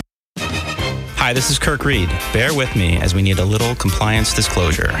Hi, this is Kirk Reed. Bear with me as we need a little compliance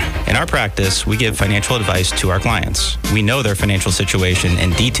disclosure. In our practice, we give financial advice to our clients. We know their financial situation in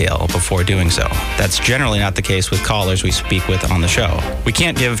detail before doing so. That's generally not the case with callers we speak with on the show. We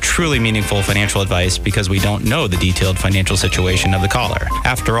can't give truly meaningful financial advice because we don't know the detailed financial situation of the caller.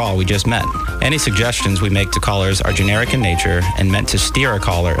 After all, we just met. Any suggestions we make to callers are generic in nature and meant to steer a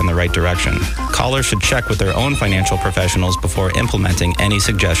caller in the right direction. Callers should check with their own financial professionals before implementing any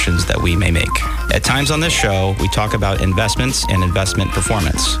suggestions that we may make. At times on this show, we talk about investments and investment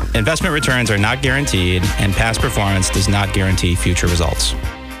performance. Investment returns are not guaranteed, and past performance does not guarantee future results.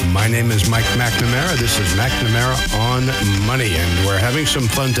 My name is Mike McNamara. This is McNamara on Money, and we're having some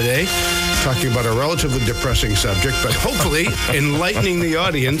fun today talking about a relatively depressing subject, but hopefully enlightening the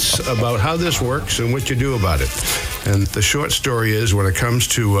audience about how this works and what you do about it. And the short story is, when it comes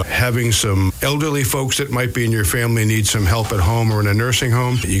to having some elderly folks that might be in your family need some help at home or in a nursing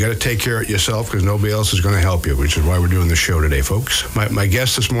home, you got to take care of it yourself because nobody else is going to help you, which is why we're doing the show today, folks. My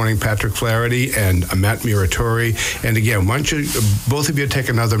guests this morning, Patrick Flaherty and Matt Muratori. And again, why don't you, both of you, take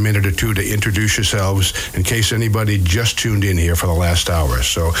another minute or two to introduce yourselves in case anybody just tuned in here for the last hour.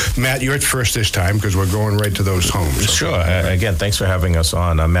 So, Matt, you're at first this time because we're going right to those homes. Sure. Again, thanks for having us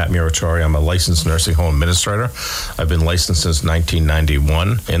on. I'm Matt Muratori. I'm a licensed nursing home administrator. I've been licensed since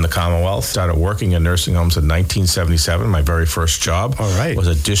 1991 in the Commonwealth. Started working in nursing homes in 1977. My very first job was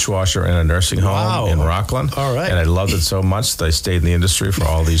a dishwasher in a nursing home in Rockland. All right. And I loved it so much that I stayed in the industry for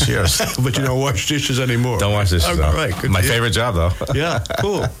all these years. But you don't wash dishes anymore. Don't wash dishes. All right. Good. My favorite job, though. Yeah,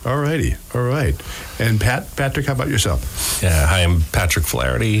 cool. All righty. All right. And Patrick, how about yourself? Yeah, hi, I'm Patrick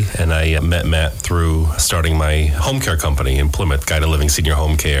Flaherty, and I met Matt through starting my home care company in Plymouth, Guided Living Senior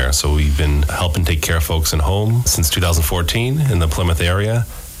Home Care. So we've been helping take care of folks in home since 2014 in the Plymouth area.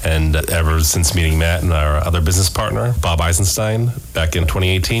 And ever since meeting Matt and our other business partner, Bob Eisenstein, back in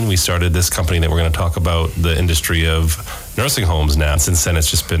 2018, we started this company that we're going to talk about the industry of nursing homes now. And since then,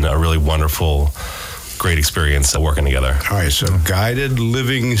 it's just been a really wonderful, great experience working together. All right, so Guided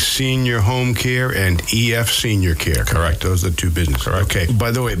Living Senior Home Care and EF Senior Care. Correct. Those are the two businesses. Correct. Okay.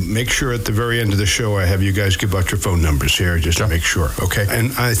 By the way, make sure at the very end of the show I have you guys give out your phone numbers here just to make sure. Okay.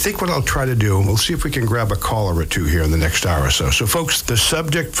 And I think what I'll try to do, we'll see if we can grab a caller or two here in the next hour or so. So, folks, the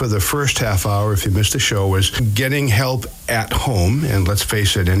subject for the first half hour, if you missed the show, was getting help at home. And let's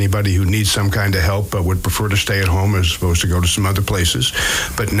face it, anybody who needs some kind of help would prefer to stay at home as opposed to go to some other places.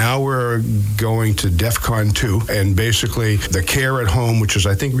 But now we're going to DEFCON 2, and basically the care at home, which is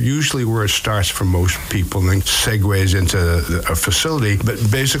I think usually where it starts for most people and then segues into a facility. But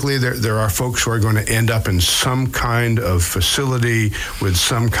basically there are folks who are going to end up in some kind of facility with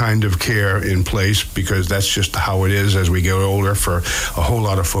some kind of care in place because that's just how it is as we get older for a whole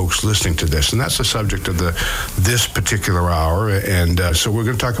lot of folks listening to this. And that's the subject of this particular hour. And so we're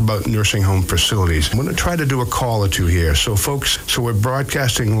going to talk about nursing home facilities. I'm going to try to do a call or two here. So folks, we're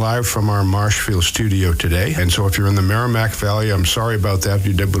broadcasting live from our Marshfield studio today. And so if you're in the Merrimack Valley, I'm sorry about that,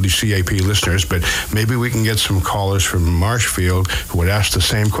 you WCAP listeners, but maybe we can get some callers from Marshfield who would ask the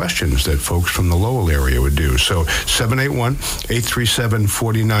same questions that folks from the Lowell area would do. So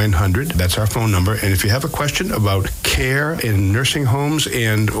 781-837-4900, that's our phone number. And if you have a question about care in nursing homes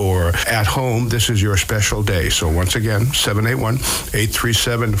and or at home, this is your special day. So once again,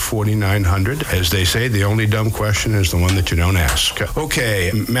 781-837-4900. As they say, the only dumb question is the one that you don't ask.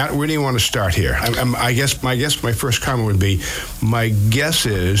 Okay, Matt, where do you want to start here? I guess my first comment would be, my guess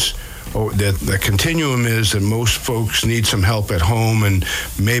is that the continuum is that most folks need some help at home, and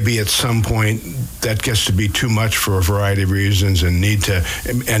maybe at some point that gets to be too much for a variety of reasons and need to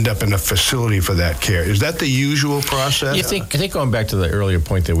end up in a facility for that care. Is that the usual process? I think going back to the earlier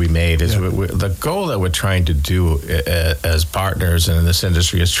point that we made is the goal that we're trying to do as partners and in this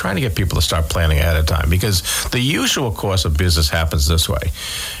industry is trying to get people to start planning ahead of time, because the usual course of business happens this way.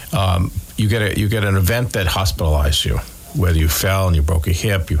 You get an event that hospitalized you, whether you fell and you broke a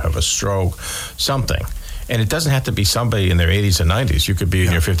hip, you have a stroke, something. And it doesn't have to be somebody in their 80s and 90s. You could be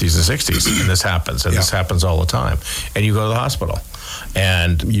in your 50s and 60s, and this happens. And this happens all the time. And you go to the hospital.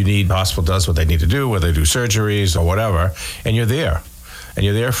 And the hospital does what they need to do, whether they do surgeries or whatever, and you're there. And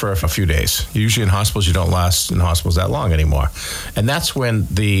you're there for a few days. Usually in hospitals, you don't last in hospitals that long anymore. And that's when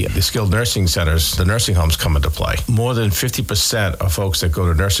the skilled nursing centers, the nursing homes, come into play. More than 50% of folks that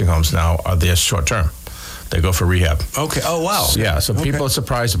go to nursing homes now are there short-term. They go for rehab. Okay. Oh, wow. Yeah, so people are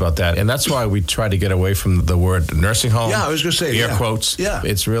surprised about that. And that's why we try to get away from the word nursing home. Yeah, I was going to say, air quotes. Yeah.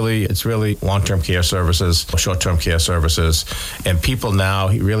 It's really long-term care services, short-term care services. And people now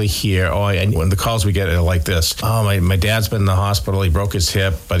really hear, and when the calls we get are like this, my dad's been in the hospital, he broke his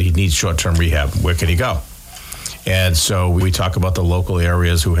hip, but he needs short-term rehab. Where can he go? And so we talk about the local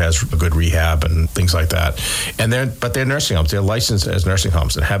areas who has a good rehab and things like that. But they're nursing homes. They're licensed as nursing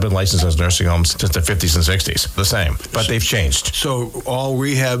homes and have been licensed as nursing homes since the 50s and 60s. The same, but they've changed. So all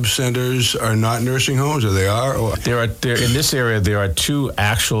rehab centers are not nursing homes, or they are? Or? There in this area, there are two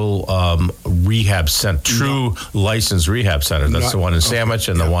actual rehab true licensed rehab centers. That's the one in Sandwich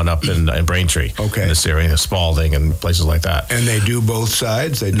and the one up in Braintree. Okay. In this area, Spalding and places like that. And they do both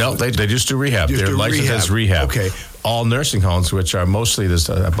sides? They just do rehab. They're licensed as rehab. Okay. All nursing homes, which are mostly, there's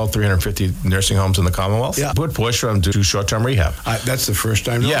about 350 nursing homes in the Commonwealth, would push them to do short-term rehab. That's the first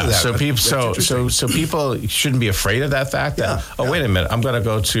time. So people shouldn't be afraid of that fact. Wait a minute, I'm going to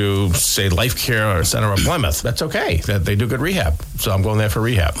go to say Life Care or Center of Plymouth. That's okay. That they do good rehab, so I'm going there for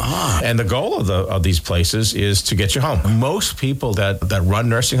rehab. And the goal of these places is to get you home. Most people that run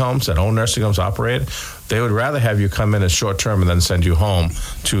nursing homes, that own nursing homes, operate, they would rather have you come in as short-term and then send you home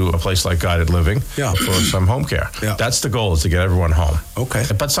to a place like Guided Living for some home care. Yeah. That's the goal, is to get everyone home. Okay.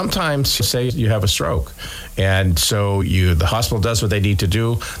 But sometimes, say you have a stroke, and so the hospital does what they need to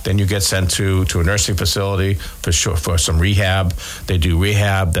do, then you get sent to a nursing facility for some rehab. They do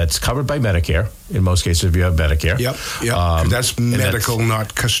rehab that's covered by Medicare, in most cases if you have Medicare. Yep. That's medical,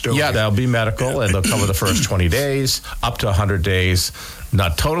 not custodial. Yeah, that'll be medical, and they'll cover the first 20 days, up to 100 days.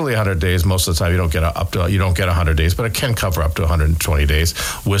 Not totally 100 days. Most of the time, you don't get 100 days, but it can cover up to 120 days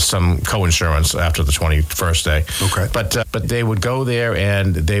with some co-insurance after the 21st day. Okay. But they would go there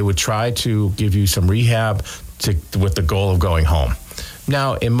and they would try to give you some rehab with the goal of going home.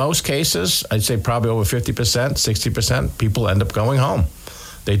 Now, in most cases, I'd say probably over 50%, 60%, people end up going home.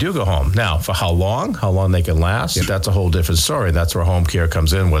 They do go home. Now, for how long they can last, that's a whole different story. That's where home care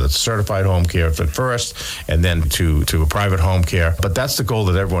comes in, whether it's certified home care at first and then to a private home care. But that's the goal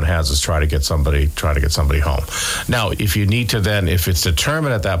that everyone has, is try to get somebody home. Now, if you need to then, if it's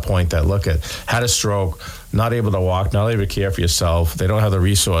determined at that point that, look, had a stroke, not able to walk, not able to care for yourself, they don't have the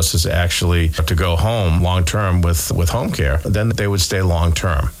resources actually to go home long-term with home care, then they would stay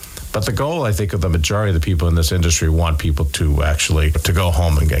long-term. But the goal, I think, of the majority of the people in this industry want people to actually to go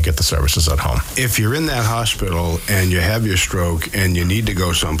home and get the services at home. If you're in that hospital and you have your stroke and you need to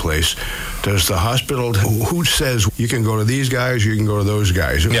go someplace, does the hospital, who says you can go to these guys, you can go to those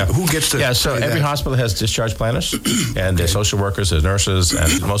guys? Yeah. Who gets to so every hospital has discharge planners, and there's social workers, there's nurses,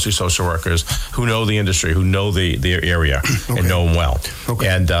 and mostly social workers who know the industry, who know their area and know them well. Okay.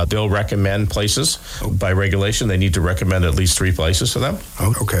 And they'll recommend places. By regulation, they need to recommend at least 3 places to them.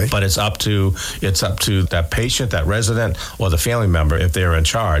 Okay. But it's up to that patient, that resident, or the family member, if they're in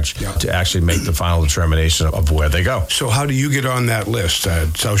charge, to actually make the final determination of where they go. So how do you get on that list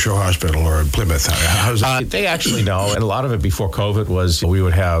at South Shore Hospital or Plymouth? How's that? They actually know, and a lot of it before COVID was we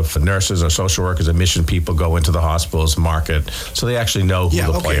would have nurses or social workers, admission people go into the hospitals, market, so they actually know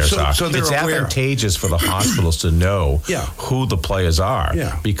who the players are. So it's advantageous for the hospitals to know who the players are,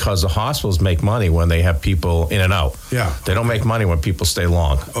 because the hospitals make money when they have people in and out. Yeah. They don't make money when people stay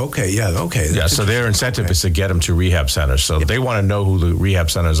long. Okay. So their incentive is to get them to rehab centers. So they want to know who the rehab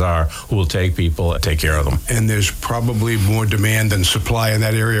centers are, who will take people and take care of them. And there's probably more demand than supply in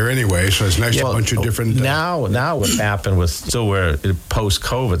that area anyway, so it's nice a bunch of different... Now what's happened with, still we're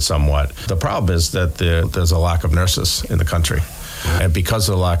post-COVID somewhat, the problem is that there's a lack of nurses in the country. And because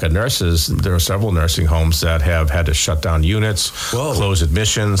of the lack of nurses, there are several nursing homes that have had to shut down units, close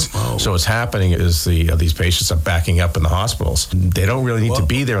admissions. So what's happening is these patients are backing up in the hospitals. They don't really need to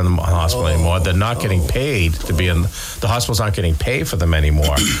be there in the hospital anymore. They're not getting paid to be in the hospitals. Aren't getting paid for them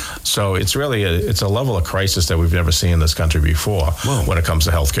anymore. So it's really a level of crisis that we've never seen in this country before when it comes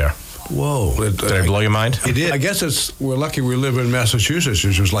to healthcare. Whoa. Did I blow your mind? It did. I guess we're lucky we live in Massachusetts,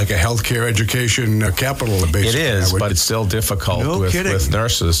 which is like a healthcare education capital, basically. It is, but it's still difficult with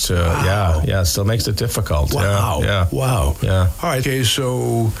nurses to, it still makes it difficult. Wow. Yeah. Wow. Yeah. All right. Okay,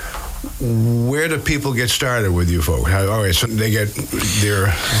 so where do people get started with you folks? All right, so they get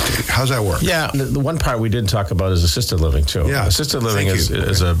how's that work? Yeah, the one part we didn't talk about is assisted living too. Yeah. Assisted living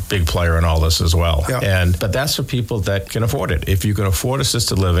is a big player in all this as well. Yeah. But that's for people that can afford it. If you can afford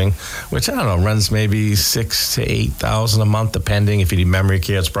assisted living, which I don't know, runs maybe $6,000 to $8,000 a month, depending. If you need memory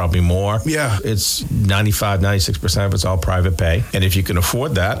care, it's probably more. Yeah. It's 96% of it's all private pay. And if you can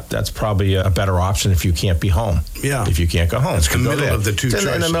afford that, that's probably a better option if you can't be home. Yeah. If you can't go home. It's the middle of the two choices.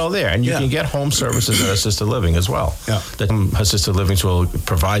 In the middle there. And you can get home services at assisted living as well. Yeah. The assisted livings will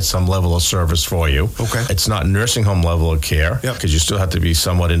provide some level of service for you. Okay. It's not nursing home level of care because you still have to be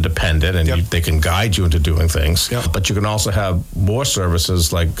somewhat independent, and they can guide you into doing things. But you can also have more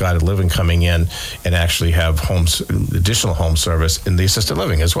services like guided living coming in and actually have additional home service in the assisted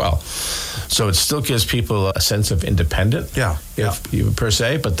living as well. So it still gives people a sense of independent, per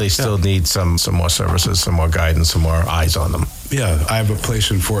se, but they still need some more services, some more guidance, some more eyes on them. Yeah, I have a place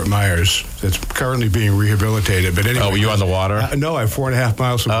in Fort Myers that's currently being rehabilitated. But anyway, were you on the water? No, I'm 4.5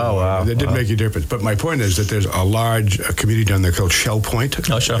 miles from the water. Wow. That didn't make a difference. But my point is that there's a large community down there called Shell Point.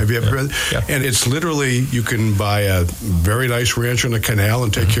 Oh, sure. Have you ever heard? Yeah. And it's literally, you can buy a very nice ranch on the canal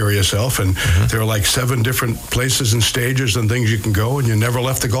and take care of yourself. And there are like 7 different places and stages and things you can go, and you never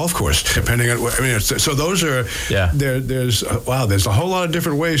left the golf course, depending on what, so those are, there's a whole lot of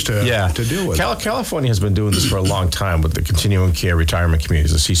different ways to deal with it. California has been doing this for a long time with the continuing care retirement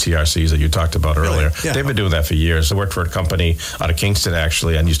communities, the CCRCs that you talked about earlier. Yeah. They've been doing that for years. I worked for a company out of Kingston,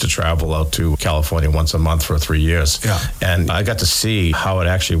 actually, and used to travel out to California once a month for 3 years. Yeah. And I got to see how it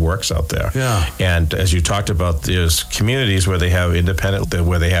actually works out there. Yeah. And as you talked about, there's communities where they have independent,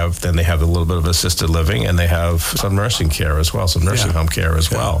 where they have a little bit of assisted living, and they have some nursing care as well, some nursing home care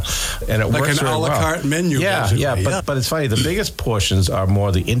as well. And it like works an a la carte menu. But it's funny, the biggest portions are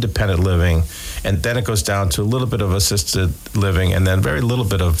more the independent living, and then it goes down to a little bit of assisted living, and then very little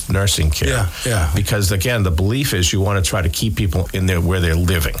bit of nursing care. Because again, the belief is you want to try to keep people in there where they're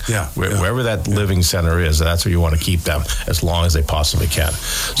living. Wherever that living center is, that's where you want to keep them as long as they possibly can.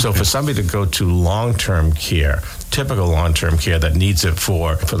 So for somebody to go to long-term care, typical long-term care that needs it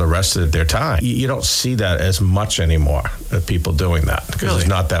for the rest of their time, you don't see that as much anymore, people doing that, because there's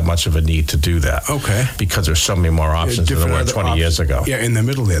not that much of a need to do that. Okay. Because there's so many more options than there were 20 years ago. Yeah, in the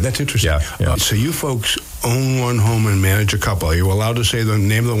middle there. That's interesting. So you folks own one home and manage a couple. Are you allowed to say the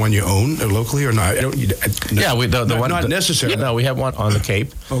name of the one you own locally or not? Not necessarily. No, we have one on the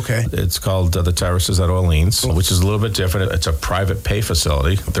Cape. Okay. It's called the Terraces at Orleans, which is a little bit different. It's a private pay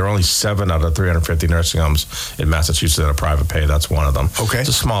facility. There are only 7 out of 350 nursing homes in Massachusetts that are private pay. That's one of them. Okay. It's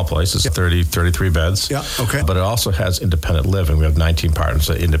a small place. It's 33 beds. Yeah. Okay. But it also has independent living. We have 19 partners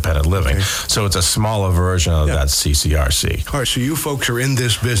at independent living. Okay. So it's a smaller version of that CCRC. All right. So you folks are in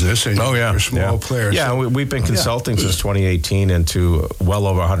this business, and you're small players. Yeah. So we've been consulting since 2018 into well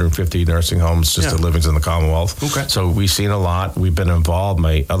over 150 nursing homes, assisted livings in the Commonwealth. Okay. So we've seen a lot. We've been involved.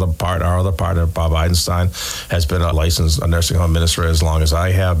 Our other partner, Bob Eisenstein, has been a licensed nursing home administrator as long as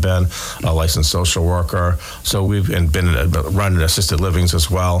I have been, a licensed social worker. So we've been running assisted livings as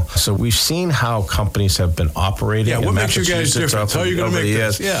well. So we've seen how companies have been operating in Massachusetts over the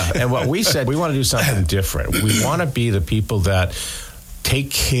years. And what we said, we want to do something different. We want to be the people that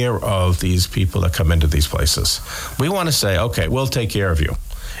take care of these people that come into these places. We want to say, okay, we'll take care of you,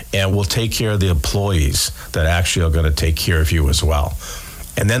 and we'll take care of the employees that actually are going to take care of you as well.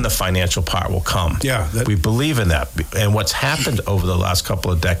 And then the financial part will come. We believe in that. And what's happened over the last couple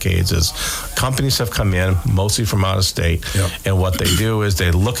of decades is companies have come in, mostly from out of state, and what they do is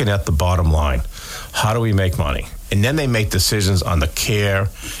they're looking at the bottom line. How do we make money? And then they make decisions on the care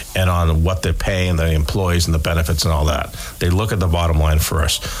and on what they're paying the employees and the benefits and all that. They look at the bottom line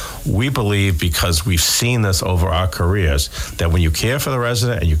first. We believe, because we've seen this over our careers, that when you care for the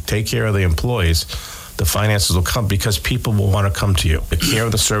resident and you take care of the employees, the finances will come, because people will want to come to you. The care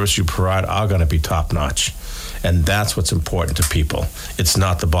and the service you provide are going to be top notch. And that's what's important to people. It's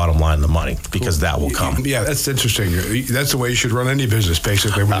not the bottom line, the money, because that will come. Yeah, that's interesting. That's the way you should run any business,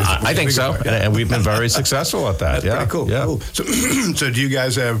 basically. I think so. And we've been very successful at that. That's pretty cool. Yeah. Cool. So do you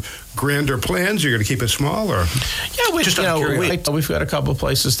guys have grander plans? You're going to keep it small, or? Yeah, we've got a couple of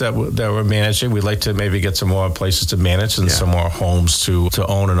places that we're managing. We'd like to maybe get some more places to manage and some more homes to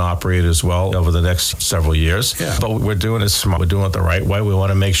own and operate as well over the next several years. Yeah. But we're doing it smart. We're doing it the right way. We want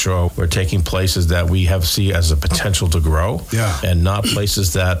to make sure we're taking places that we see as a potential to grow, and not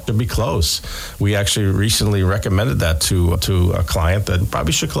places that should be closed. We actually recently recommended that to a client that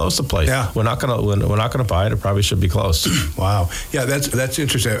probably should close the place. Yeah. We're not gonna buy it. It probably should be closed. Wow. Yeah, that's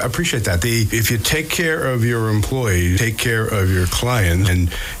interesting. I appreciate that. If you take care of your employees, take care of your clients, and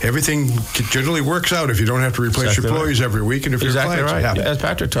everything generally works out if you don't have to replace your employees every week, and if your clients are happy. As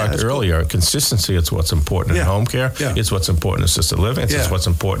Patrick talked earlier, consistency is what's important in home care. It's what's important in assisted living. It's what's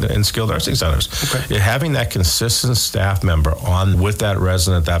important in skilled nursing centers. Okay. Having that consistent staff member on with that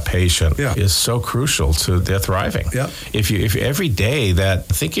resident, that patient, is so crucial to their thriving. Yeah. If every day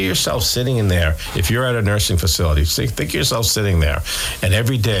think of yourself sitting in there, if you're at a nursing facility, think of yourself sitting there, and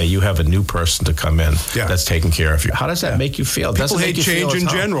every day you have a new person to come in Yeah. that's taking care of you. How does that make you feel? People Doesn't hate make you feel change at in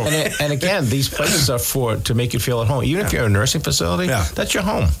home. general. And again, these places are to make you feel at home. Even if you're in a nursing facility, that's your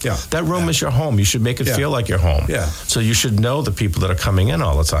home. Yeah. That room is your home. You should make it feel like your home. Yeah. So you should know the people that are coming in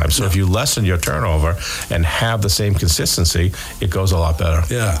all the time. So if you lessen your turnover and have the same consistency, it goes a lot better.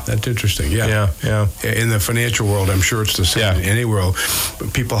 Yeah, that's interesting. Yeah. In the financial world, I'm sure it's the same in any world.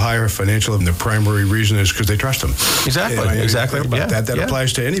 But people hire financial, and the primary reason is because they trust them. Exactly. That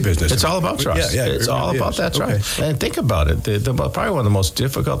applies to any business. It's all about trust. Yeah, it's all really about is. that trust. And think about it. Probably one of the most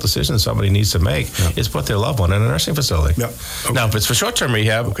difficult decisions somebody needs to make is put their loved one in a nursing facility. Yeah. Okay. Now, if it's for short-term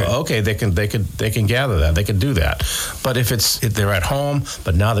rehab, they can gather that. They can do that. But if they're at home,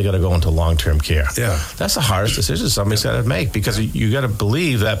 but now they got to go into long-term care. Yeah. That's the hardest decision somebody's got to make, because you got to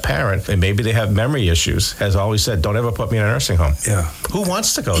believe that parent, and maybe they have memory issues, has always said, don't ever put me in a nursing home. Yeah. Who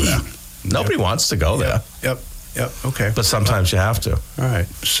wants to go there? Nobody wants to go there. Yep. Okay. But sometimes you have to. All right.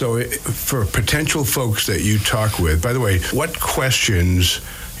 So for potential folks that you talk with, by the way, what questions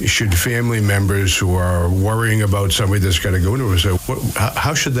should family members who are worrying about somebody that's got to go into it,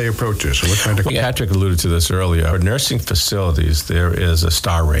 how should they approach this? What kind of Patrick alluded to this earlier. For nursing facilities, there is a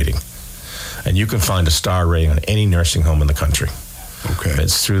star rating. And you can find a star rating on any nursing home in the country. Okay.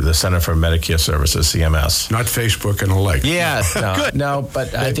 It's through the Center for Medicare Services, CMS. Not Facebook and the like. Yeah, no,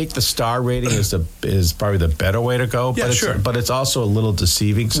 but I think the star rating is probably the better way to go. Yeah, but sure. But it's also a little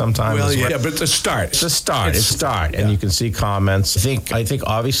deceiving sometimes. Well, as well. yeah, but it's a start. It's a start, and you can see comments. I think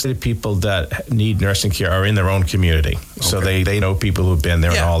obviously the people that need nursing care are in their own community, so they know people who've been there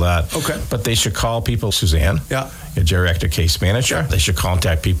and all that. Okay. But they should call people, Suzanne. Yeah. Your geriatric case manager. They should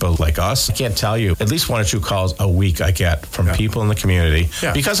contact people like us. I can't tell you, at least 1 or 2 calls a week I get from people in the community.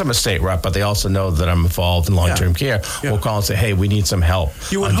 Yeah. Because I'm a state rep, but they also know that I'm involved in long-term care. Yeah. We'll call and say, hey, we need some help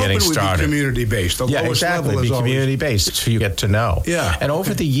on getting started. It would be community-based. The lowest exactly. level is Be always community-based, so you get to know. Yeah. And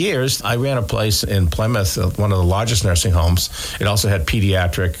over the years, I ran a place in Plymouth, one of the largest nursing homes. It also had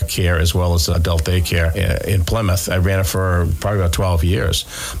pediatric care as well as adult daycare in Plymouth. I ran it for probably about 12 years.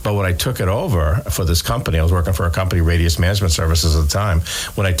 But when I took it over for this company, I was working for a company, Radius Management Services at the time.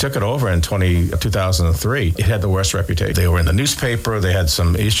 When I took it over in 2003, it had the worst reputation. They were in the newspaper. They had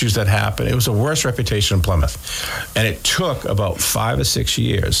some issues that happened. It was the worst reputation in Plymouth. And it took about 5 or 6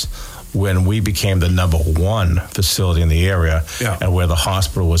 years when we became the number 1 facility in the area, and where the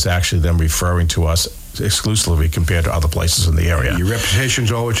hospital was actually then referring to us exclusively compared to other places in the area. Your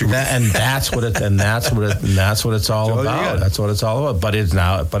reputation's all what you get. And that's what it's all about. That's what it's all about.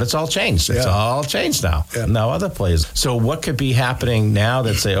 But it's all changed. It's all changed now. Yeah. Now other places. So what could be happening now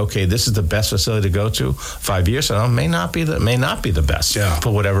that say, okay, this is the best facility to go to 5 years from now may not be the best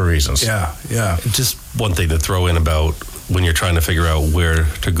for whatever reasons. Yeah. Just one thing to throw in about when you're trying to figure out where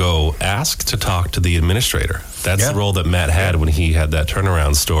to go, ask to talk to the administrator. That's the role that Matt had when he had that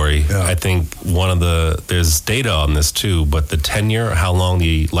turnaround story. Yeah. I think there's data on this too, but the tenure, how long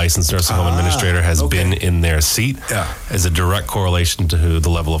the licensed nursing home administrator has been in their seat is a direct correlation to the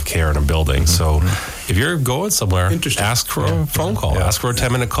level of care in a building. So if you're going somewhere, ask for a phone call, ask for a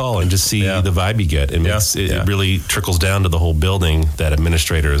 10-minute call, and just see the vibe you get. It really trickles down to the whole building, that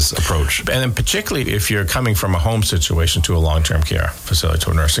administrator's approach. And then particularly if you're coming from a home situation to a long-term care facility,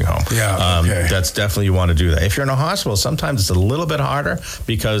 to a nursing home. That's definitely, you want to do that. If you're in a hospital, sometimes it's a little bit harder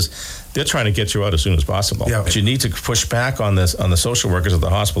because they're trying to get you out as soon as possible. Yeah. But you need to push back on the social workers at the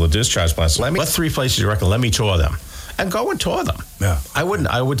hospital, the discharge plans. What 3 places you recommend? Let me tour them. And go and tour them. Yeah. I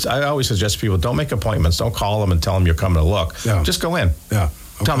always suggest people, don't make appointments. Don't call them and tell them you're coming to look. Yeah. Just go in. Yeah.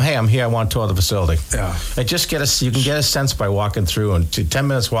 Tell them, hey, I'm here. I want to tour the facility. Yeah. And just you can get a sense by walking through, and 10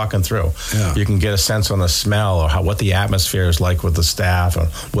 minutes walking through, you can get a sense on the smell or what the atmosphere is like with the staff, or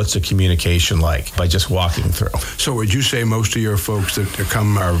what's the communication like by just walking through. So would you say most of your folks that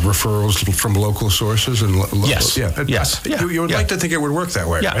come are referrals from local sources? And yes. Yes. You would like to think it would work that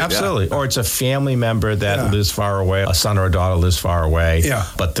way. Yeah, right? absolutely. Yeah. Or it's a family member that lives far away, a son or a daughter lives far away,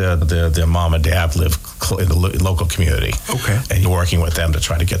 but their mom and dad live in the local community. Okay. And you're working with them to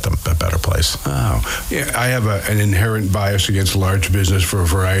try to get them a better place. Oh. Yeah, I have an inherent bias against large business for a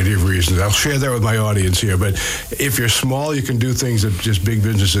variety of reasons. I'll share that with my audience here. But if you're small, you can do things that just big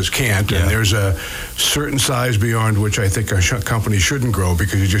businesses can't. And there's a certain size beyond which I think a company shouldn't grow,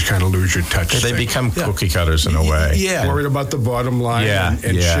 because you just kind of lose your touch. They become cookie cutters in a way. Yeah. Worried about the bottom line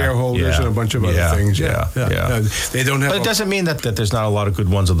and shareholders and a bunch of other things. They don't have. But it doesn't mean that there's not a lot of good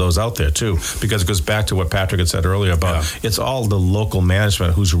ones of those out there too, because it goes back to what Patrick had said earlier about it's all the local management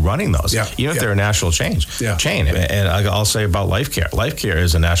investment, who's running those, Yeah. even if they're a national chain. Yeah. And I'll say about LifeCare. LifeCare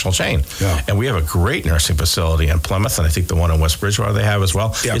is a national chain. Yeah. And we have a great nursing facility in Plymouth, and I think the one in West Bridgewater they have as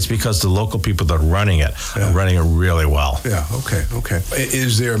well. Yeah. It's because the local people that are running it are running it really well. Yeah, okay.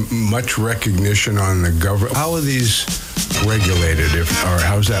 Is there much recognition on the government? How are these regulated, or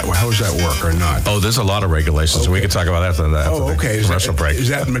how does that work or not? Oh, there's a lot of regulations. So we can talk about that after the commercial break. Is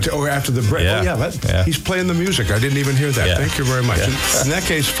that after the break? Yeah. Oh, yeah. He's playing the music. I didn't even hear that. Yeah. Thank you very much. Yeah. In that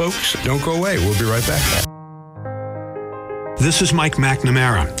case, folks, don't go away. We'll be right back. This is Mike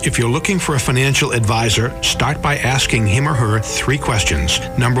McNamara. If you're looking for a financial advisor, start by asking him or her 3 questions.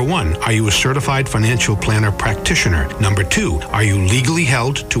 Number 1, are you a certified financial planner practitioner? Number 2, are you legally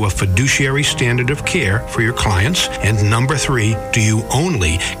held to a fiduciary standard of care for your clients? And number 3, do you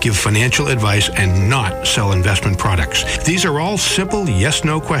only give financial advice and not sell investment products? These are all simple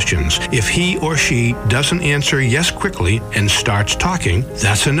yes-no questions. If he or she doesn't answer yes quickly and starts talking,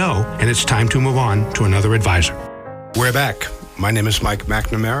 that's a no, and it's time to move on to another advisor. We're back. My name is Mike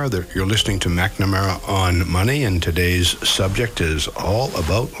McNamara. You're listening to McNamara on Money, and today's subject is all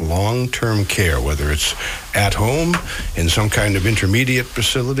about long-term care, whether it's at home, in some kind of intermediate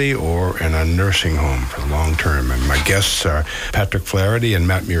facility, or in a nursing home for long-term. And my guests are Patrick Flaherty and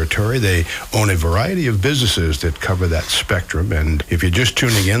Matt Muratori. They own a variety of businesses that cover that spectrum. And if you're just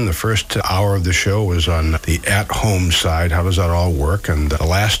tuning in, the first hour of the show was on the at-home side. How does that all work? And the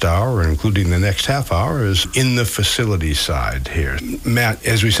last hour, including the next half hour, is in the facility side here. Matt,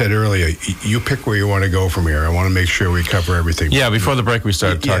 as we said earlier, you pick where you want to go from here. I want to make sure we cover everything. Yeah, before the break, we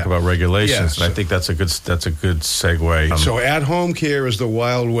started talking about regulations, Yeah, and I think that's a good segue. So at-home care is the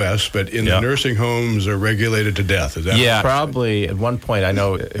Wild West, but in the nursing homes are regulated to death. Is that probably at one point. I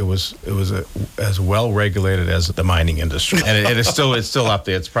know it was as well regulated as the mining industry, and it's still up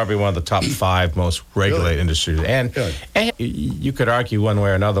there. It's probably one of the top 5 most regulated industries, and you could argue one way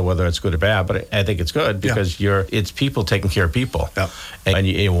or another whether it's good or bad, but I think it's good because it's people taking care of people, and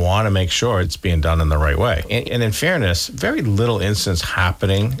you want to make sure it's being done in the right way. And in fairness, very little incidents happen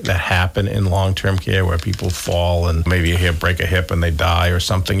in long-term care where people fall and maybe break a hip and they die or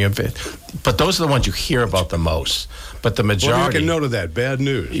something. But those are the ones you hear about the most. But the majority... Well, make a note of that. Bad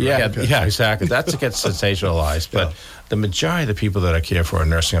news. Right? Yeah, exactly. That gets sensationalized. But the majority of the people that are cared for in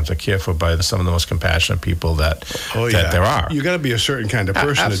nursing homes are cared for by some of the most compassionate people that there are. You got to be a certain kind of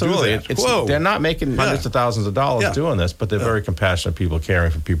person Absolutely. to do that. They're not making hundreds of thousands of dollars doing this, but they're very compassionate people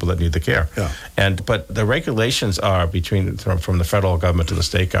caring for people that need the care. Yeah. But the regulations are from the federal government to the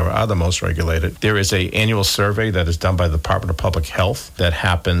state government are the most regulated. There is an annual survey that is done by the Department of Public Health that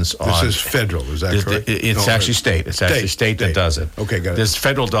happens This is federal, is that correct? It's actually state. It's actually state that does it. Okay, got it. There's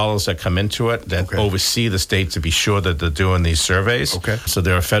federal dollars that come into it that oversee the state to be sure that they're doing these surveys. Okay. So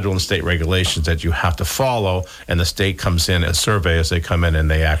there are federal and state regulations that you have to follow, and the state comes in as surveyors. They come in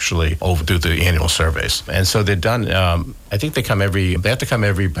and they actually do the annual surveys. And so they're done. I think they have to come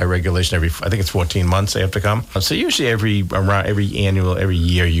by regulation I think it's 14 months they have to come. So usually every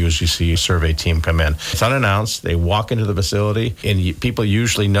year you usually see a survey team come in. It's unannounced. They walk into the facility, and people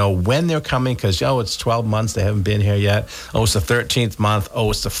usually know when they're coming because, it's 12 months. They haven't been here yet. Oh, it's the 13th month.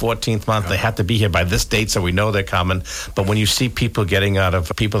 Oh, it's the 14th month. They have to be here by this date, so we know they're coming. But when you see people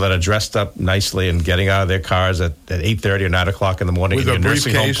people that are dressed up nicely and getting out of their cars at 8:30 or 9 o'clock in the morning with in a your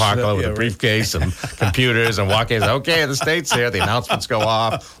nursing home briefcase, parking lot with a briefcase and computers and walking, okay, the state's here. The announcements go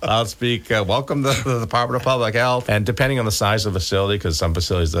off. I'll speak. Welcome to the Department of Public Health. And depending on the size of the facility, because some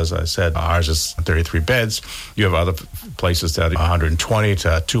facilities, as I said, ours is 33 beds. You have other places that are 120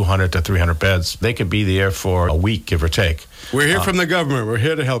 to 200 to 300 beds. They could be there for a week, give or take. We're here from the government. We're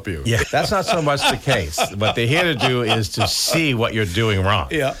here to help you. Yeah, that's not so much the case. What they're here to do is to see what you're doing wrong.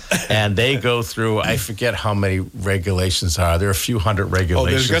 Yeah. And they go through, I forget how many regulations are. There are a few hundred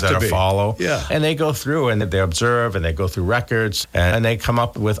regulations that are follow. Yeah. And they go through and they observe and they go through records and they come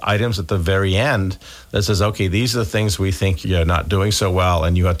up with items at the very end that says, okay, these are the things we think you're not doing so well,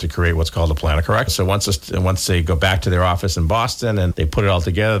 and you have to create what's called a plan of correction. So once they go back to their office in Boston and they put it all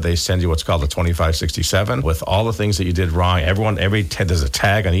together, they send you what's called a 2567 with all the things that you did wrong. There's a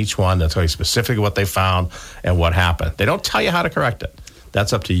tag on each one that tells you specifically what they found and what happened. They don't tell you how to correct it.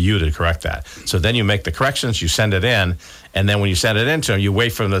 That's up to you to correct that. So then you make the corrections, you send it in, and then when you send it in to them, you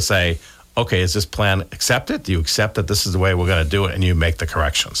wait for them to say, okay, is this plan accepted? Do you accept that this is the way we're going to do it? And you make the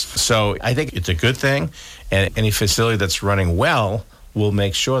corrections. So I think it's a good thing, and any facility that's running well will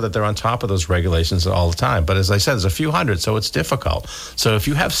make sure that they're on top of those regulations all the time. But as I said, there's a few hundred, so it's difficult. So if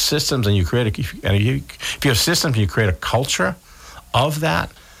you have systems and you create a culture of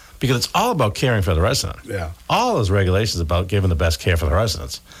that, because it's all about caring for the resident. Yeah. All those regulations about giving the best care for the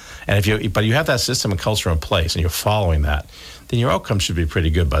residents. And but you have that system and culture in place and you're following that, then your outcome should be pretty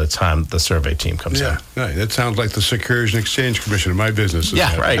good by the time the survey team comes in. Yeah, right. That sounds like the Securities and Exchange Commission of my business.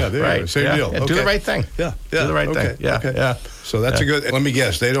 Yeah, right, right. Same deal. Yeah, Okay. do the right thing. Yeah, Do the right thing. Yeah, okay. yeah. So that's a good. Let me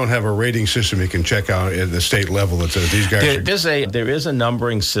guess. They don't have a rating system you can check out at the state level that says these guys. There is a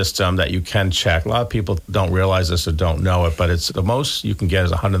numbering system that you can check. A lot of people don't realize this or don't know it, but it's the most you can get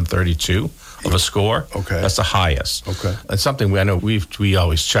is 132 of a score. Okay. That's the highest. Okay. It's something I know we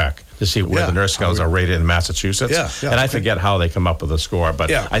always check to see where the nursing homes are rated in Massachusetts. Yeah, and I forget how they come up with a score,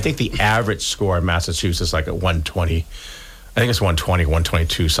 but Yeah. I think the average score in Massachusetts is like at 120. I think it's 120,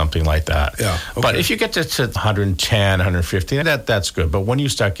 122, something like that. Yeah, okay. But if you get to 110, 150, that's good. But when you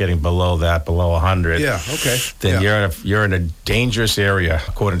start getting below that, below 100, then you're in a dangerous area,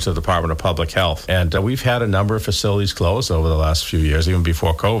 according to the Department of Public Health. And we've had a number of facilities closed over the last few years, even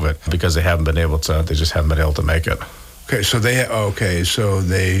before COVID, because they just haven't been able to make it. Okay, so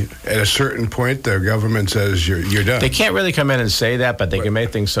they at a certain point, the government says you're done. They can't really come in and say that, but they can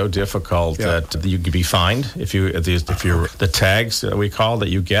make things so difficult that you could be fined if the tags that we call that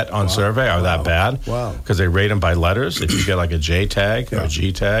you get on survey are that bad. Wow. Because they rate them by letters. If you get like a J tag or a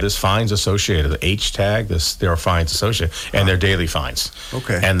G tag, there's fines associated. The H tag, there are fines associated, and they're daily fines.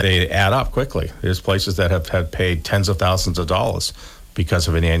 Okay. And they add up quickly. There's places that have had paid tens of thousands of dollars because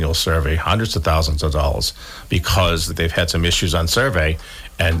of an annual survey, hundreds of thousands of dollars, because they've had some issues on survey,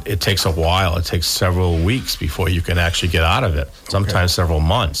 and it takes a while. It takes several weeks before you can actually get out of it, sometimes several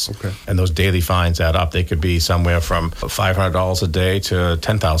months. Okay. And those daily fines add up. They could be somewhere from $500 a day to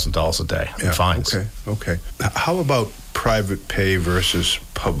 $10,000 a day in fines. Okay. How about private pay versus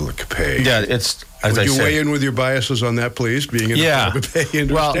public pay? Yeah, it's... As Would I you said, weigh in with your biases on that, please? Being in the private pay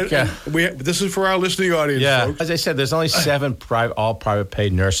industry. Well, this is for our listening audience, folks. As I said, there's only 7 all private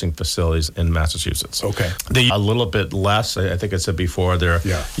pay nursing facilities in Massachusetts. Okay. A little bit less. I think I said before, they're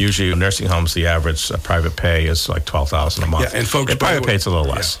usually nursing homes, the average private pay is like $12,000 a month. Yeah, and folks, private pay, it's a little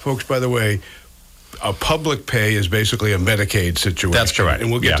less. Folks, by the way, a public pay is basically a Medicaid situation. That's correct.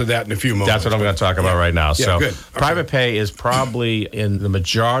 And we'll get to that in a few moments. That's what I'm going to talk about right now. Yeah, so good. Private pay is probably, in the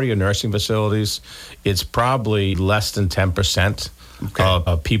majority of nursing facilities, it's probably less than 10%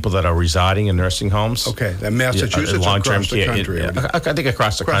 of people that are residing in nursing homes. Okay. And Massachusetts long-term across the country? I think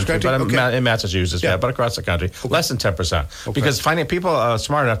across the country, but in Massachusetts, but across the country, less than 10%. Because people are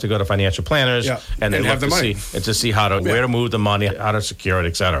smart enough to go to financial planners and they have the money to see how to where to move the money, how to secure it,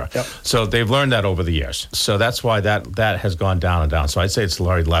 et cetera. Yep. So they've learned that over the years. So that's why that has gone down and down. So I'd say it's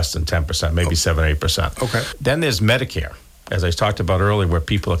already less than 10%, maybe 7 or 8%. Okay. Then there's Medicare, as I talked about earlier, where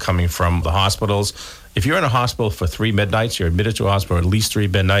people are coming from the hospitals. If you're in a hospital for 3 midnights, you're admitted to a hospital at least 3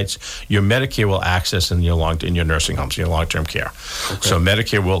 midnights, your Medicare will access in your nursing homes, in your long-term care. Okay. So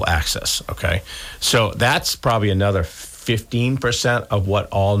Medicare will access, okay? So that's probably another 15% of what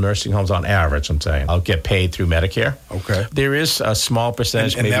all nursing homes on average, I'm saying, I'll get paid through Medicare. Okay. There is a small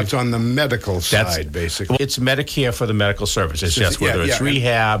percentage. And that's on the medical side, basically. It's Medicare for the medical services, just whether it's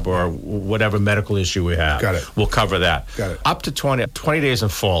rehab or whatever medical issue we have. Got it. We'll cover that. Got it. Up to 20 days in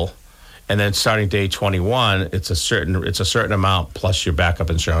full. And then starting day 21, it's a certain amount plus your backup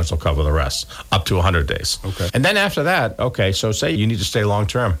insurance will cover the rest, up to 100 days. Okay. And then after that, so say you need to stay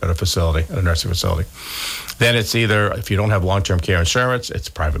long-term at a nursing facility. Then it's either, if you don't have long-term care insurance, it's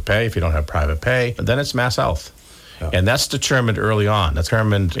private pay. If you don't have private pay, then it's Mass Health. And that's determined early on. That's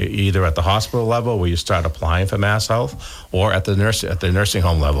determined either at the hospital level where you start applying for Mass Health, or at the nursing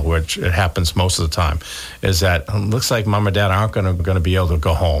home level, which it happens most of the time. Is that it looks like mom and dad aren't going to be able to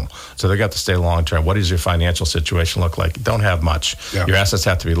go home, so they got to stay long term. What does your financial situation look like? You don't have much. Yeah. Your assets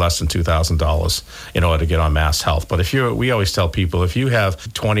have to be less than $2,000 in order to get on Mass Health. But we always tell people, if you have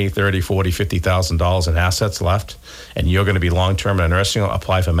 $20,000, $30,000, $40,000, $50,000 in assets left, and you're going to be long term in a nursing home,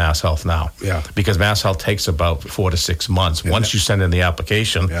 apply for Mass Health now. Yeah. Because Mass Health takes about 4 to 6 months. Once you send in the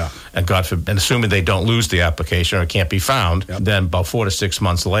application, and God forbid, and assuming they don't lose the application or it can't be found, then about 4 to 6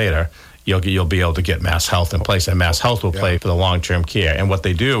 months later, you'll be able to get Mass Health in place, and Mass Health will pay for the long-term care. And what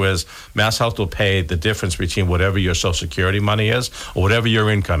they do is Mass Health will pay the difference between whatever your Social Security money is or whatever your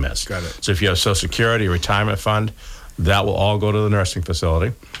income is. Got it. So if you have Social Security, retirement fund, that will all go to the nursing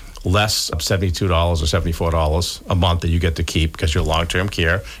facility. Less $72 or $74 a month that you get to keep because you're long-term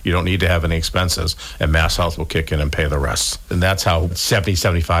care. You don't need to have any expenses, and Mass Health will kick in and pay the rest. And that's how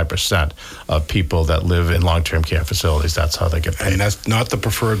 75% of people that live in long-term care facilities, that's how they get paid. And that's not the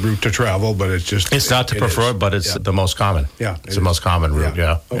preferred route to travel, but it's just... It's not the preferred, but it's the most common. Yeah. It's the most common route,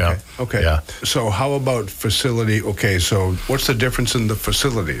 Okay. Yeah. So how about facility? Okay, so what's the difference in the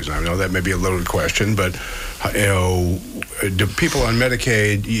facilities? I know that may be a loaded question, but do people on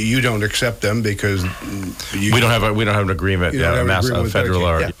Medicaid... you don't accept them because we don't have an agreement. Federal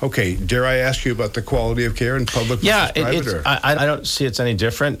or Okay. Dare I ask you about the quality of care in public? Yeah, versus private, I don't see it's any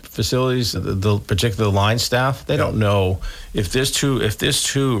different. Facilities, the particular line staff, they don't know if there's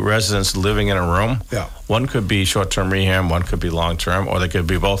two residents living in a room. Yeah. One could be short-term rehab, one could be long-term, or they could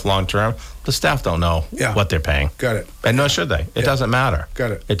be both long-term. The staff don't know what they're paying. Got it. And nor should they. It doesn't matter.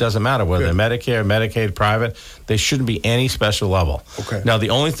 Got it. It doesn't matter whether they're Medicare, Medicaid, private. They shouldn't be any special level. Okay. Now, the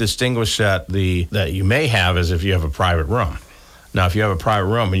only distinguish that you may have is if you have a private room. Now, if you have a private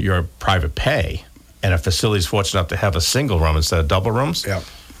room and you're a private pay, and a facility is fortunate enough to have a single room instead of double rooms,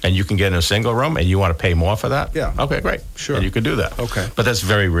 and you can get in a single room and you want to pay more for that, okay, great. Sure. And you can do that. Okay. But that's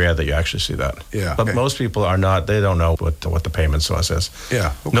very rare that you actually see that. Yeah. But most people are not, they don't know what the payment source is.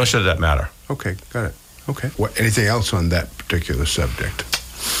 Yeah. Okay. Nor should that matter. Okay, got it. Okay. Anything else on that particular subject?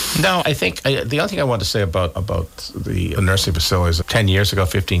 No, I think the only thing I want to say about the nursing facilities, 10 years ago,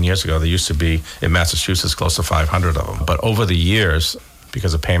 15 years ago, there used to be in Massachusetts close to 500 of them. But over the years,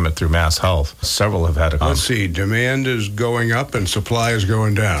 because of payment through Mass Health, several have had to come. Let's see, demand is going up and supply is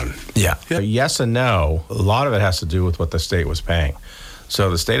going down. Yeah. Yes and no. A lot of it has to do with what the state was paying. So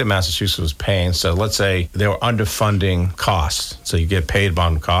the state of Massachusetts was paying, so let's say they were underfunding costs. So you get paid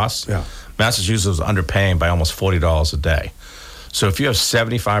on costs. Yeah. Massachusetts was underpaying by almost $40 a day. So if you have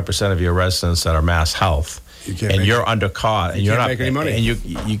 75% of your residents that are Mass Health, you're under cost, and you're not making any money,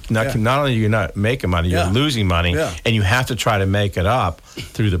 and not only are you not making money, you're losing money, and you have to try to make it up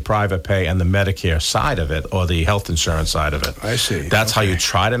through the private pay and the Medicare side of it, or the health insurance side of it. I see. That's how you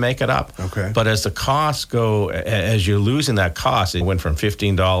try to make it up. Okay. But as the costs go, as you're losing that cost, it went from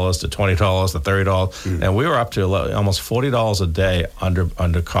 $15 to $20 to $30, and we were up to almost $40 a day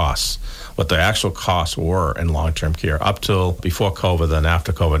under costs. What the actual costs were in long-term care up till before COVID, then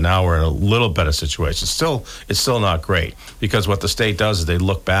after COVID. Now we're in a little better situation. It's still not great, because what the state does is they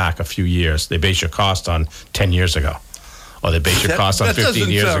look back a few years. They base your cost on 10 years ago, or they base your cost on 15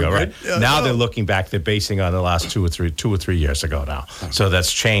 years ago, right? Now they're looking back. They're basing on the last two or three years ago now. So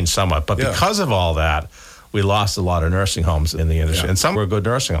that's changed somewhat. But because of all that, we lost a lot of nursing homes in the industry, and some were good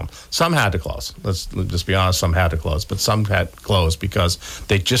nursing homes. Some had to close. Let's just be honest. Some had to close, but some had closed because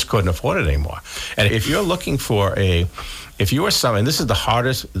they just couldn't afford it anymore. And if you're looking for if you are someone, this is the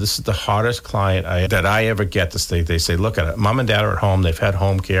hardest client that I ever get to say. They say, look at it. Mom and dad are at home. They've had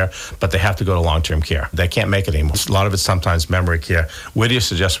home care, but they have to go to long-term care. They can't make it anymore. A lot of it's sometimes memory care. Where do you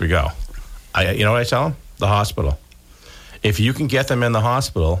suggest we go? You know what I tell them? The hospital. If you can get them in the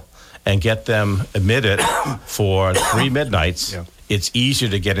hospital and get them admitted for 3 midnights, it's easier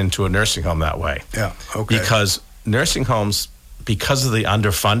to get into a nursing home that way. Yeah, okay. Because nursing homes, because of the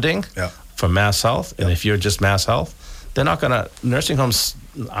underfunding from Mass Health, and if you're just Mass Health, nursing homes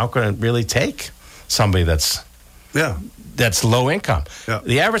aren't going to really take somebody that's low income. Yeah.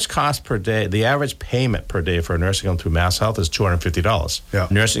 The average cost per day, the average payment per day for a nursing home through Mass Health is $250. Yeah.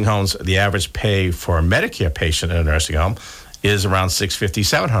 Nursing homes, the average pay for a Medicare patient in a nursing home is around $650,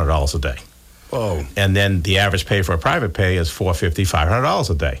 $700 a day. Oh. And then the average pay for a private pay is $450, $500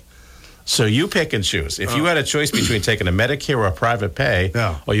 a day. So you pick and choose. If you had a choice between taking a Medicare or a private pay,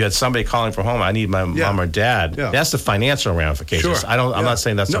 or you had somebody calling for home, I need my mom or dad, that's the financial ramifications. Sure. I'm not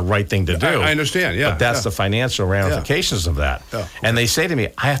saying that's the right thing to do. I understand, but that's the financial ramifications of that. Yeah. And they say to me,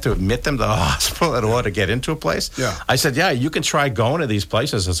 I have to admit them to the hospital in order to get into a place. Yeah. I said, you can try going to these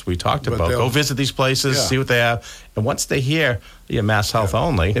places, as we talked about. Go visit these places, see what they have. And once they hear you're Mass Health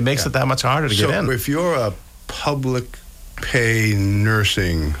only, it makes it that much harder to get in. So if you're a public pay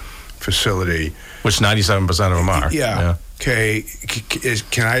nursing facility, which 97% of them are. Yeah. Okay.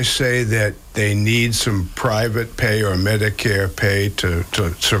 Can I say that they need some private pay or Medicare pay to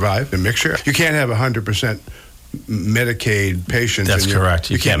survive the mixture? You can't have 100% Medicaid patients. That's correct.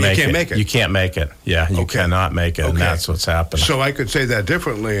 You can't make it. You can't make it. Yeah, you cannot make it, and that's what's happening. So I could say that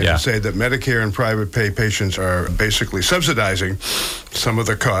differently and say that Medicare and private pay patients are basically subsidizing some of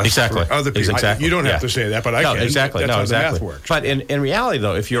the costs for other people. Exactly. You don't have to say that, but I can. Exactly. That's how the math works. But in reality,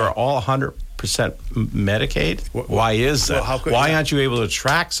 though, if you're all 100% Medicaid, why is that? Why aren't you able to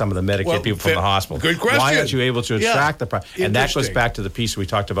attract some of the Medicaid people from the hospital? Good question. Why aren't you able to attract the and that goes back to the piece we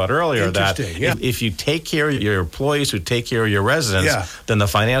talked about earlier, that if you take care of your employees who take care of your residents, then the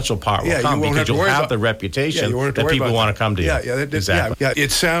financial part will come, because you'll have the reputation that people want to come to you. Exactly. Yeah.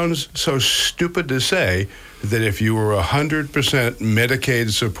 It sounds so stupid to say that if you were 100% Medicaid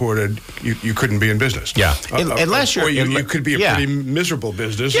supported, you couldn't be in business. Yeah, unless you're, you could be a pretty miserable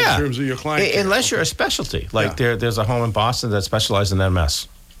business in terms of your client. Unless you're a specialty, like there's a home in Boston that specializes in MS.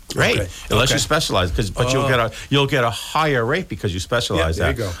 Great, Okay. unless Okay. you specialize, but you'll get a higher rate because you specialize. Yeah,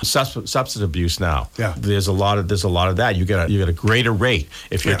 there that. you go. Substance abuse now. Yeah. There's a lot of that. You get a greater rate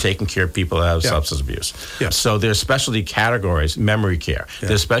if you're Yeah. taking care of people that have Yeah. substance abuse. Yeah. So there's specialty categories, memory care. Yeah.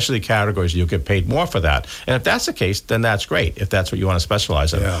 There's specialty categories you'll get paid more for that. And if that's the case, then that's great. If that's what you want to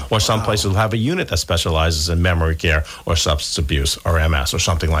specialize in, Yeah. or some places will have a unit that specializes in memory care or substance abuse or MS or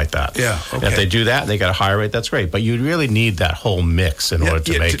something like that. Yeah, And okay. if they do that, and they get a higher rate. That's great. But you really need that whole mix in order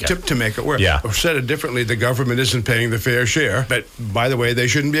to make it. To make it work. Yeah. Or said it differently, the government isn't paying the fair share. But by the way, they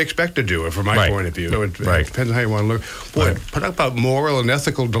shouldn't be expected to, from my Right. point of view. So it Right. depends on how you want to look. Boy, Right. put up about moral and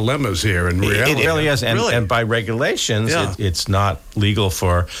ethical dilemmas here in reality. It really is. And, Really? and by regulations, Yeah. it's not legal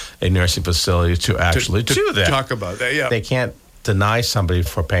for a nursing facility to actually to do that. talk about that, yeah. They can't deny somebody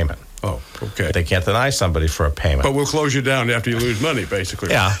for payment. Oh, okay. They can't deny somebody for a payment. But we'll close you down after you lose money,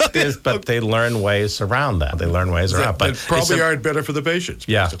 basically. yeah, but they learn ways around that. They learn ways around. But that probably it's a- aren't better for the patients.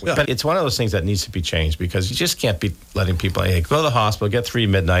 Yeah, basically. but it's one of those things that needs to be changed because you just can't be letting people, hey, go to the hospital, get 3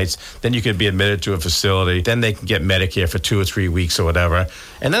 midnights, then you could be admitted to a facility, then they can get Medicare for 2 or 3 weeks or whatever.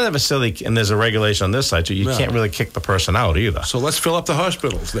 And then the facility, and there's a regulation on this side, so you Yeah. can't really kick the person out either. So let's fill up the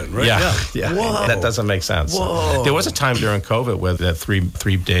hospitals then, right? Yeah. Whoa. That doesn't make sense. Whoa. There was a time during COVID where that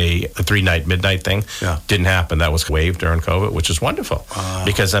three night midnight thing Yeah. didn't happen. That was waived during COVID, which is wonderful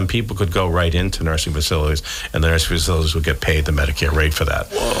because then people could go right into nursing facilities, and the nursing facilities would get paid the Medicare rate for that.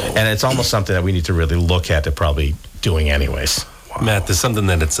 And it's almost something that we need to really look at. They're probably doing anyways. Matt, there's something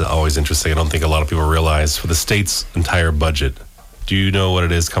that it's always interesting. I don't think a lot of people realize for the state's entire budget. Do you know what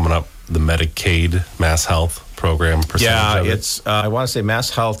it is coming up? The Medicaid Mass Health program percentage Yeah, of it? it's, I want to say Mass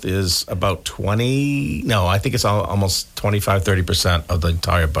Health is about 20, no, I think it's almost 25, 30% of the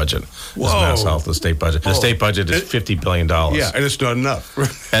entire budget is Whoa. Mass Health, the state budget. The Whoa. state budget is $50 billion. Yeah, and it's not enough.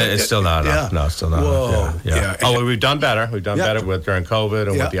 And it's still not enough. Yeah. No, it's still not Whoa. enough. Yeah. Yeah. Oh, well, we've done better. We've done Yeah. better with during COVID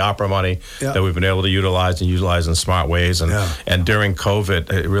and Yeah. with the opera money Yeah. that we've been able to utilize in smart ways. And Yeah. and during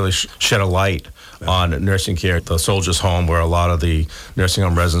COVID, it really shed a light on nursing care. The Soldiers Home, where a lot of the nursing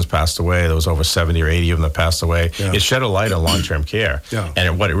home residents passed away, there was over 70 or 80 of them that passed away. Yeah. It shed a light on long-term care. Yeah.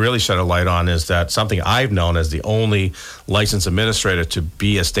 And what it really shed a light on is that something I've known as the only licensed administrator to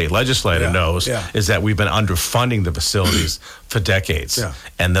be a state legislator Yeah. knows Yeah. is that we've been underfunding the facilities for decades. Yeah.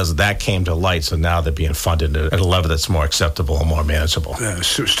 And that came to light, so now they're being funded at a level that's more acceptable and more manageable.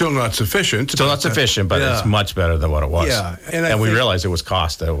 Still not sufficient. Still not sufficient, but Yeah. it's much better than what it was. Yeah, and I and we think- realized it was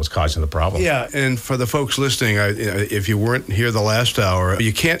that was causing the problem. Yeah, and for the folks listening, if you weren't here the last hour,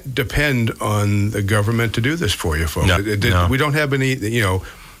 you can't depend on the government to do this for you, folks. No, no. We don't have any,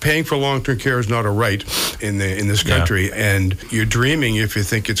 paying for long-term care is not a right in this country, and you're dreaming if you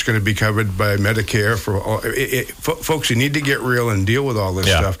think it's going to be covered by Medicare. Folks, you need to get real and deal with all this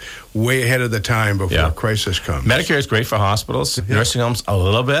Yeah. stuff way ahead of the time before Yeah. a crisis comes. Medicare is great for hospitals, nursing homes a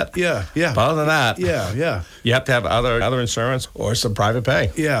little bit. Yeah. But other than that, Yeah. you have to have other insurance or some private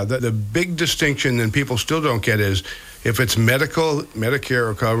pay. Yeah, the big distinction that people still don't get is if it's medical, Medicare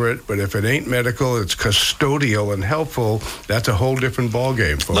will cover it, but if it ain't medical, it's custodial and helpful, that's a whole different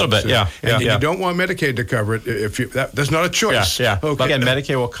ballgame, folks. A little bit, yeah. And Yeah. you don't want Medicaid to cover it. That's not a choice. Yeah. Okay. But again,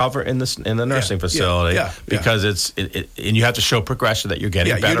 Medicare will cover in the nursing facility because and you have to show progression that you're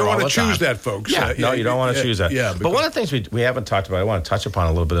getting better you don't all want the to time. choose that, folks. Yeah, no, you don't want to choose that. Yeah, but one of the things we haven't talked about, I want to touch upon a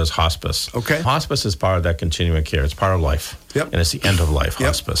little bit, is hospice. Okay. Hospice is part of that continuing care. It's part of life. Yep. And it's the end of life, Yep.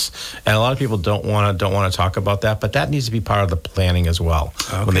 hospice. And a lot of people don't want to talk about that, but that needs to be part of the planning as well.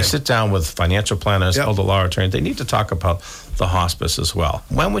 When they sit down with financial planners, Yep. elder law attorneys, they need to talk about the hospice as well.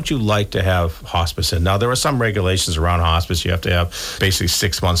 When would you like to have hospice in? Now, there are some regulations around hospice. You have to have basically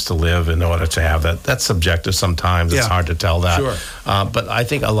 6 months to live in order to have that. That's subjective sometimes. It's Yeah. hard to tell that. Sure. But I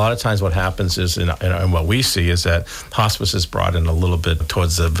think a lot of times what happens is, in what we see is that hospice is brought in a little bit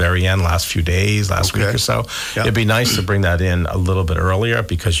towards the very end, last few days, last week or so. Yeah. It'd be nice to bring that in a little bit earlier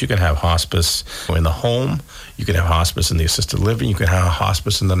because you can have hospice in the home, you can have hospice in the assisted living, you can have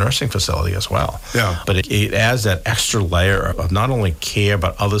hospice in the nursing facility as well. Yeah. But it adds that extra layer of not only care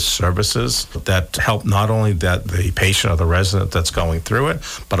but other services that help not only the patient or the resident that's going through it,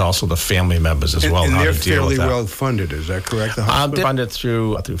 but also the family members as well. And how they're to deal fairly with that. well funded, is that correct? The They're hospital? funded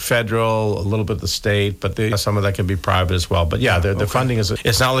through federal, a little bit the state, but some of that can be private as well. But yeah, the funding is.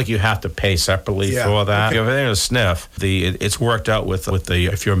 It's not like you have to pay separately Yeah, for that. okay. If you're in a SNF, it's worked out with the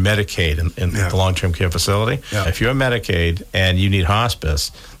if you're Medicaid in Yeah. the long-term care facility. Yeah. If you're Medicaid and you need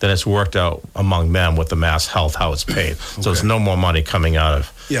hospice, then it's worked out among them with the Mass Health how it's paid. So it's no more money coming out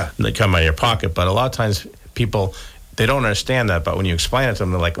of your pocket. But a lot of times people. they don't understand that, but when you explain it to them,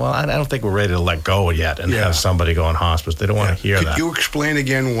 they're like, well, I don't think we're ready to let go yet and have somebody go in hospice. They don't want to hear that. Could you explain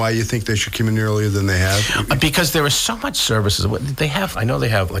again why you think they should come in earlier than they have? Because there is so much services. They have, I know they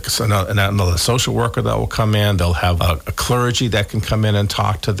have like another social worker that will come in. They'll have a clergy that can come in and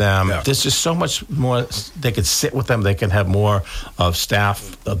talk to them. Yeah. There's just so much more. They could sit with them. They can have more of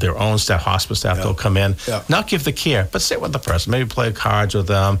staff, of their own staff, hospice staff. They'll come in, not give the care, but sit with the person. Maybe play cards with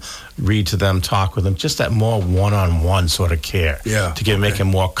them, read to them, talk with them. Just that more one-on-one sort of care to make them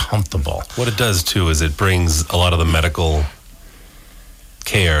more comfortable. What it does, too, is it brings a lot of the medical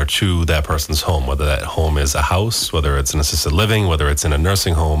care to that person's home, whether that home is a house, whether it's an assisted living, whether it's in a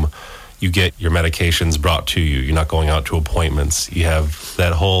nursing home. You get your medications brought to you. You're not going out to appointments. You have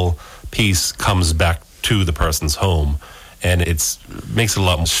that whole piece comes back to the person's home, and it makes it a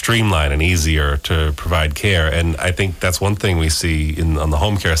lot more streamlined and easier to provide care. And I think that's one thing we see on the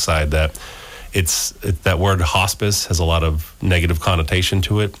home care side, that that word hospice has a lot of negative connotation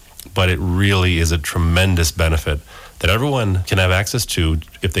to it, but it really is a tremendous benefit that everyone can have access to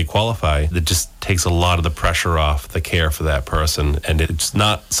if they qualify. That just takes a lot of the pressure off the care for that person, and it's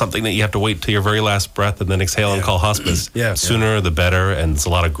not something that you have to wait till your very last breath and then exhale and call hospice. Sooner the better, and there's a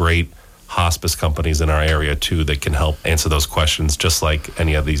lot of great hospice companies in our area too that can help answer those questions, just like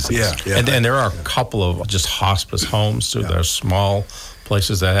any of these. And there are a couple of just hospice homes too. They're small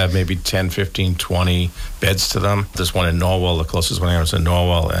places that have maybe 10, 15, 20 beds to them. There's one in Norwell, the closest one is in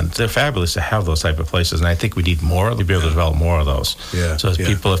Norwell, and they're fabulous to have those type of places, and I think we need more. We'll be able to develop more of those. So as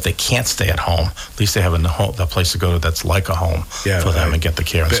people, if they can't stay at home, at least they have a place to go to that's like a home for them and get the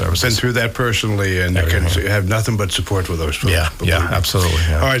care and services. Been through that personally, and you can have nothing but support with those folks.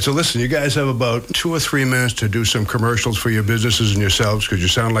 Absolutely. All right, so listen, you guys have about 2 or 3 minutes to do some commercials for your businesses and yourselves, because you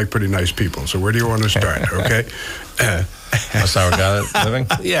sound like pretty nice people. So where do you want to start, okay? Sour Guy Living?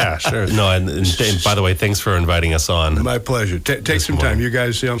 Yeah, sure. No, and by the way, thanks for inviting us on. My pleasure. Take some time. You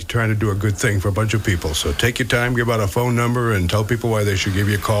guys are trying to do a good thing for a bunch of people. So take your time, give out a phone number, and tell people why they should give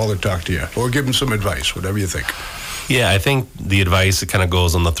you a call or talk to you. Or give them some advice, whatever you think. Yeah, I think the advice that kind of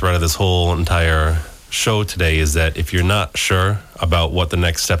goes on the thread of this whole entire show today is that if you're not sure about what the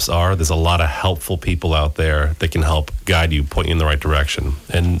next steps are, there's a lot of helpful people out there that can help guide you, point you in the right direction.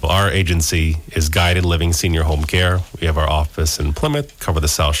 And our agency is Guided Living Senior Home Care. We have our office in Plymouth, cover the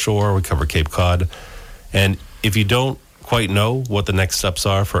South Shore, we cover Cape Cod. And if you don't quite know what the next steps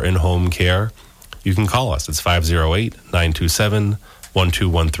are for in-home care, you can call us. It's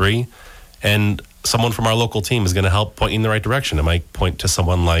 508-927-1213. And someone from our local team is going to help point you in the right direction. It might point to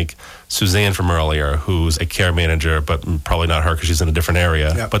someone like Suzanne from earlier, who's a care manager, but probably not her because she's in a different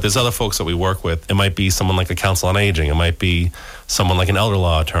area. But there's other folks that we work with. It might be someone like a council on aging. It might be someone like an elder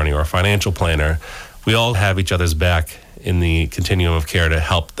law attorney or a financial planner. We all have each other's back in the continuum of care to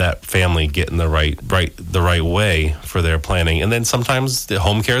help that family get in the right way for their planning. And then sometimes the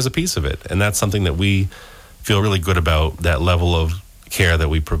home care is a piece of it. And that's something that we feel really good about, that level of care that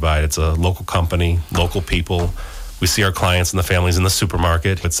we provide. It's a local company, local people. We see our clients and the families in the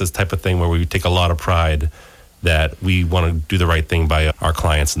supermarket. It's this type of thing where we take a lot of pride that we want to do the right thing by our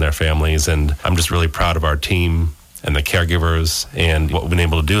clients and their families. And I'm just really proud of our team and the caregivers and what we've been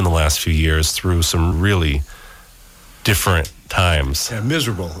able to do in the last few years through some really different times. Yeah,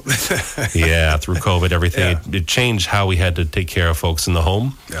 miserable. Through COVID, everything. It changed how we had to take care of folks in the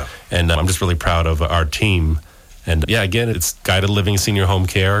home. And I'm just really proud of our team. And again, it's Guided Living Senior Home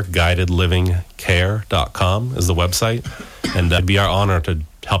Care. GuidedLivingCare.com is the website. And it'd be our honor to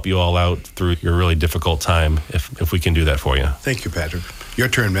help you all out through your really difficult time if we can do that for you. Thank you, Patrick. Your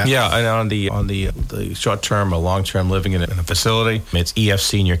turn, Matt. Yeah, and on the short-term or long-term living in a facility, it's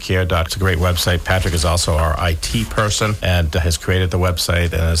efseniorcare.com. It's a great website. Patrick is also our IT person and has created the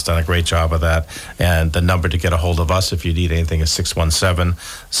website and has done a great job of that. And the number to get a hold of us if you need anything is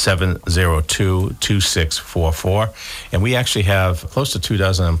 617-702-2644. And we actually have close to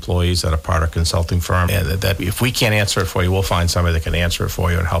 24 employees that are part of our consulting firm. And that if we can't answer it for you, we'll find somebody that can answer it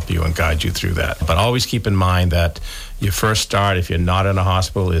for you and help you and guide you through that. But always keep in mind that your first start, if you're not in a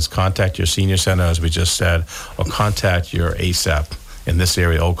hospital, is contact your senior center, as we just said, or contact your ASAP in this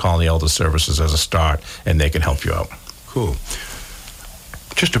area, Old Colony Elder Services, as a start, and they can help you out. Cool.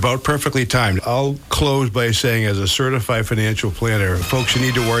 Just about perfectly timed. I'll close by saying, as a certified financial planner, folks, you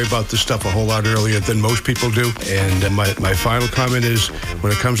need to worry about this stuff a whole lot earlier than most people do. And my final comment is,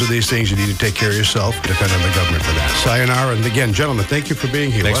 when it comes to these things, you need to take care of yourself. Depend on the government for that. Sayonara. And again, gentlemen, thank you for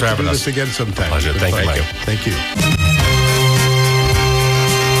being here. Thanks for having us. We'll do this again sometime. Pleasure. Thank you, Mike. Thank you.